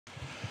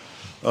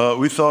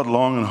We thought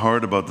long and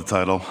hard about the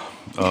title.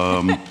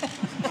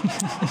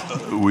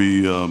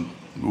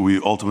 We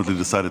ultimately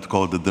decided to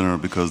call it The Dinner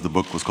because the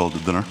book was called The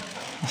Dinner,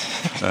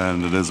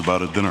 and it is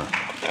about a dinner.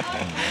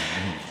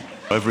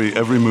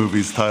 Every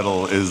movie's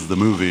title is the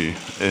movie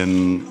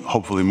in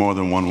hopefully more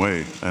than one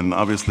way, and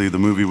obviously the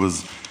movie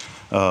was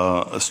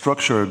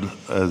structured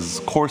as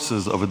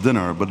courses of a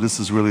dinner, but this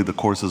is really the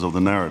courses of the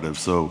narrative.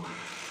 So,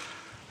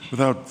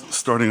 without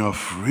starting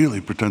off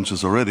really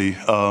pretentious already,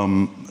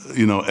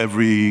 you know,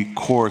 every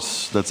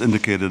course that's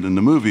indicated in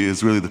the movie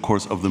is really the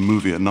course of the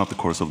movie and not the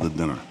course of the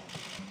dinner.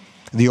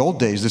 In the old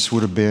days, this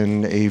would have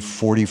been a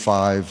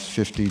 45,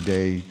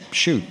 50-day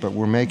shoot, but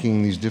we're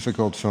making these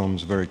difficult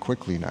films very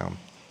quickly now.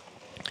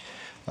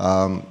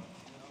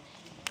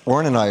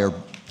 Oren and I are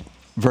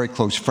very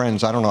close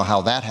friends. I don't know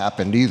how that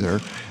happened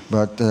either,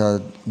 but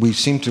we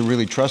seem to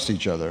really trust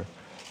each other,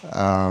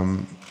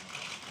 and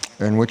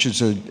which is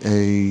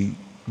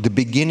the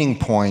beginning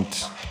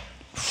point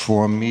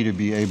for me to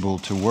be able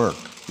to work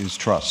is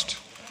trust.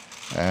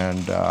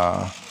 And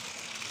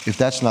if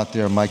that's not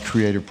there, my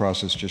creative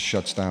process just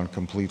shuts down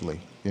completely.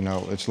 You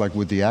know, it's like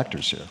with the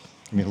actors here.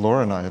 I mean,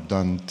 Laura and I have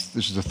done,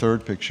 this is the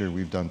third picture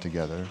we've done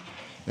together,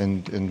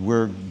 and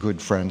we're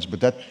good friends, but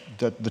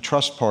the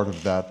trust part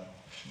of that,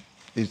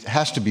 it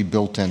has to be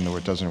built in or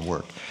it doesn't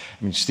work.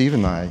 I mean, Steve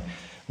and I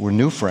were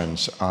new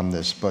friends on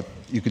this, but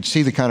you could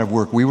see the kind of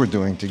work we were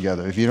doing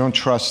together. If you don't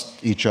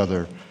trust each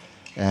other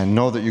and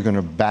know that you're going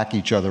to back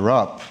each other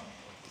up,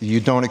 you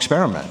don't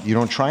experiment, you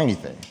don't try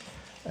anything.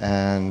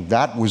 And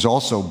that was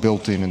also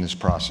built in this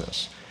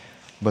process.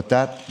 But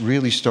that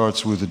really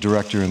starts with the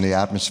director and the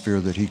atmosphere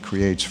that he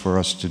creates for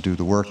us to do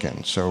the work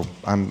in. So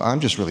I'm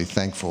just really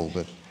thankful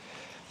that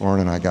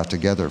Oren and I got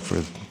together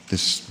for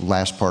this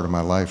last part of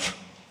my life.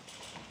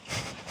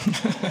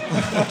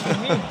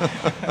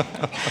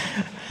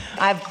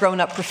 I've grown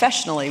up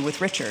professionally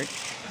with Richard.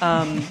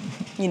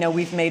 You know,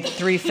 we've made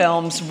 3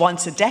 films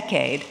once a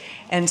decade,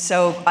 and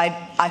so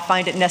I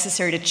find it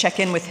necessary to check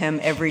in with him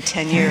every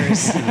 10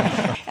 years.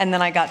 And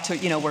then I got to,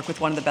 you know, work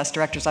with one of the best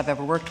directors I've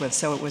ever worked with,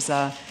 so it was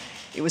a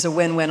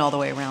win-win all the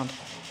way around.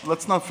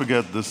 Let's not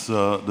forget this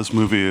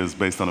movie is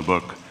based on a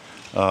book.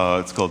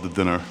 It's called The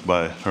Dinner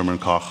by Herman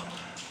Koch,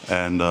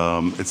 and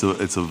it's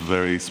a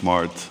very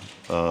smart,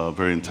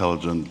 very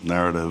intelligent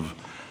narrative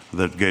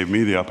that gave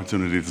me the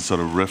opportunity to sort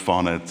of riff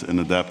on it and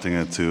adapting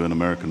it to an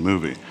American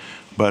movie.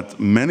 But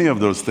many of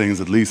those things,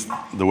 at least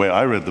the way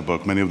I read the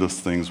book, many of those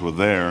things were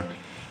there.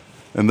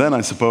 And then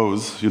I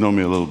suppose, you know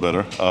me a little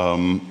better,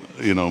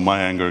 you know,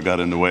 my anger got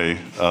in the way,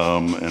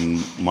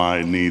 and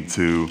my need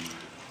to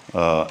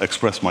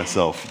express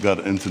myself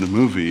got into the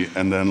movie.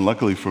 And then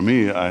luckily for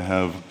me, I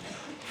have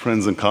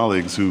friends and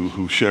colleagues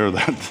who share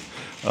that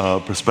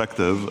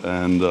perspective,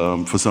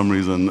 and for some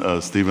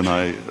reason, Steve and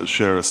I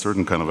share a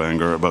certain kind of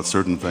anger about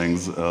certain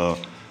things,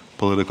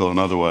 political and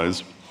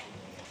otherwise.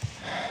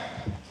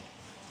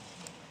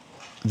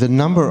 The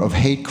number of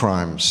hate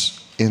crimes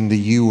in the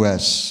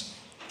US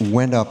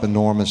went up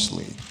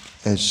enormously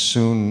as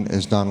soon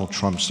as Donald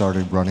Trump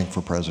started running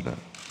for president.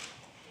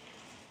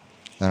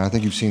 And I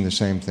think you've seen the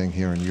same thing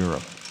here in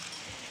Europe.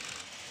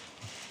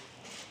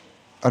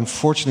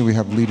 Unfortunately, we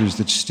have leaders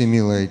that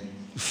stimulate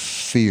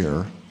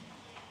fear,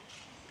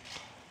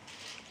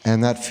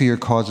 and that fear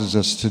causes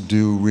us to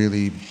do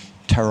really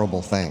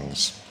terrible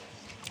things.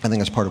 I think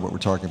that's part of what we're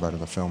talking about in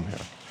the film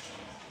here.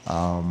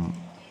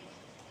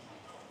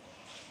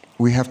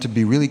 We have to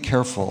be really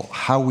careful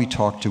how we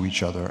talk to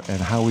each other and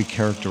how we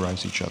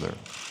characterize each other.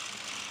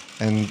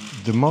 And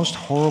the most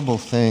horrible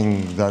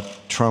thing that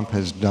Trump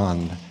has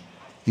done,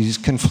 he's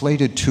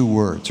conflated 2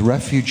 words,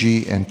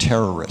 refugee and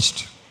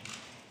terrorist.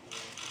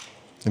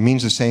 It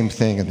means the same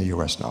thing in the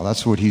US now.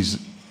 That's what he's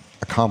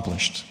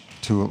accomplished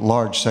to a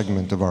large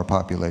segment of our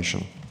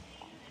population.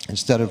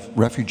 Instead of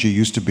refugee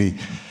used to be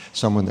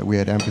someone that we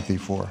had empathy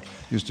for,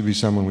 used to be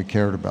someone we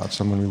cared about,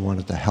 someone we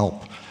wanted to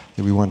help,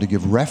 that we wanted to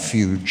give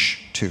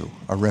refuge to,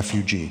 a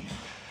refugee.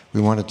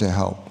 We wanted to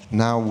help.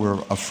 Now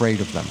we're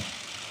afraid of them.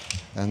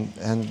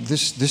 And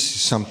this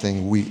is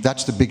something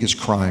that's the biggest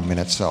crime in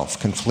itself,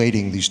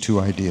 conflating these 2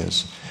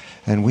 ideas.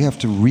 And we have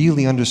to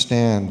really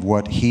understand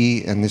what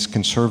he and this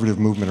conservative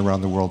movement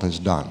around the world has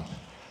done.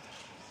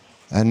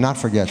 And not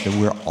forget that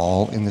we're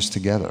all in this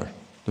together.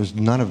 There's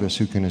none of us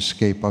who can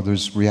escape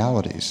others'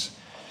 realities.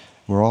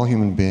 We're all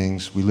human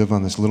beings. We live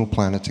on this little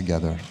planet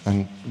together,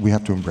 and we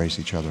have to embrace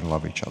each other and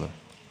love each other.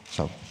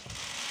 So,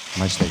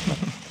 my statement.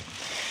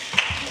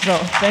 So,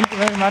 thank you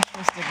very much,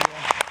 Mr. Gere.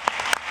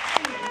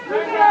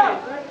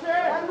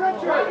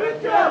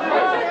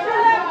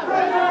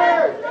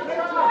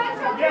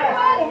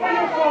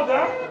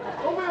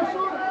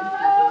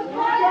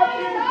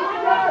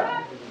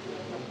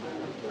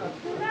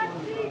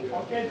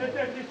 Okay,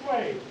 this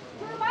way.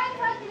 To the right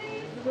side,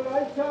 please. To the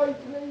right side,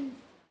 please.